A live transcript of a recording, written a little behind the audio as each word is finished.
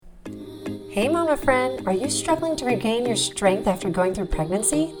Hey mama friend, are you struggling to regain your strength after going through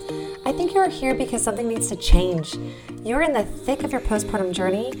pregnancy? I think you're here because something needs to change. You're in the thick of your postpartum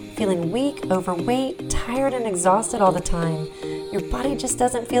journey, feeling weak, overweight, tired, and exhausted all the time. Your body just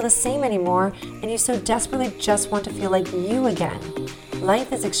doesn't feel the same anymore, and you so desperately just want to feel like you again.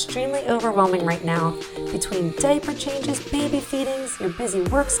 Life is extremely overwhelming right now. Between diaper changes, baby feedings, your busy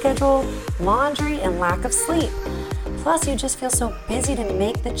work schedule, laundry, and lack of sleep. Plus, you just feel so busy to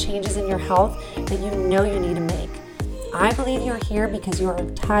make the changes in your health that you know you need to make. I believe you're here because you are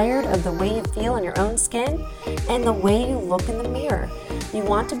tired of the way you feel in your own skin and the way you look in the mirror. You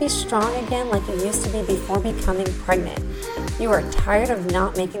want to be strong again like you used to be before becoming pregnant. You are tired of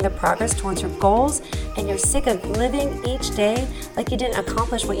not making the progress towards your goals, and you're sick of living each day like you didn't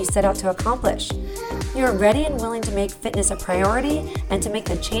accomplish what you set out to accomplish. You are ready and willing to make fitness a priority and to make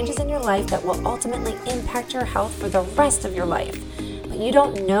the changes in your life that will ultimately impact your health for the rest of your life, but you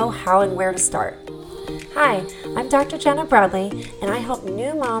don't know how and where to start. Hi, I'm Dr. Jenna Bradley, and I help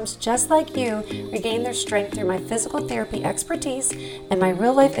new moms just like you regain their strength through my physical therapy expertise and my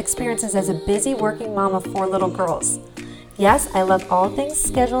real-life experiences as a busy working mom of 4 little girls. Yes, I love all things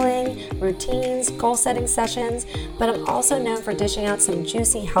scheduling, routines, goal-setting sessions, but I'm also known for dishing out some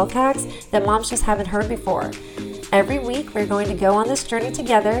juicy health hacks that moms just haven't heard before. Every week, we're going to go on this journey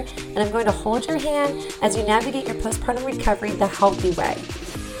together, and I'm going to hold your hand as you navigate your postpartum recovery the healthy way.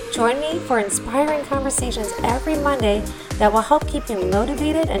 Join me for inspiring conversations every Monday that will help keep you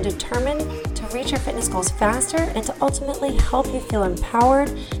motivated and determined to reach your fitness goals faster and to ultimately help you feel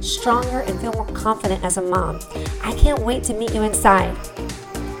empowered, stronger, and feel more confident as a mom. I can't wait to meet you inside.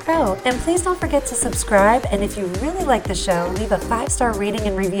 Oh, and please don't forget to subscribe, and if you really like the show, leave a 5-star rating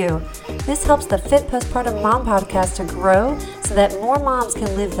and review. This helps the Fit Postpartum Mom Podcast to grow so that more moms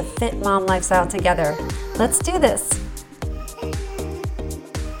can live the fit mom lifestyle together. Let's do this.